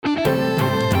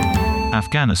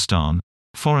Afghanistan.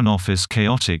 Foreign Office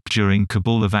chaotic during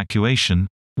Kabul evacuation,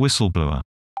 whistleblower.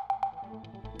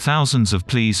 Thousands of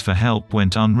pleas for help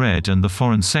went unread and the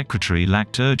Foreign Secretary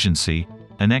lacked urgency,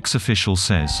 an ex-official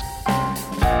says.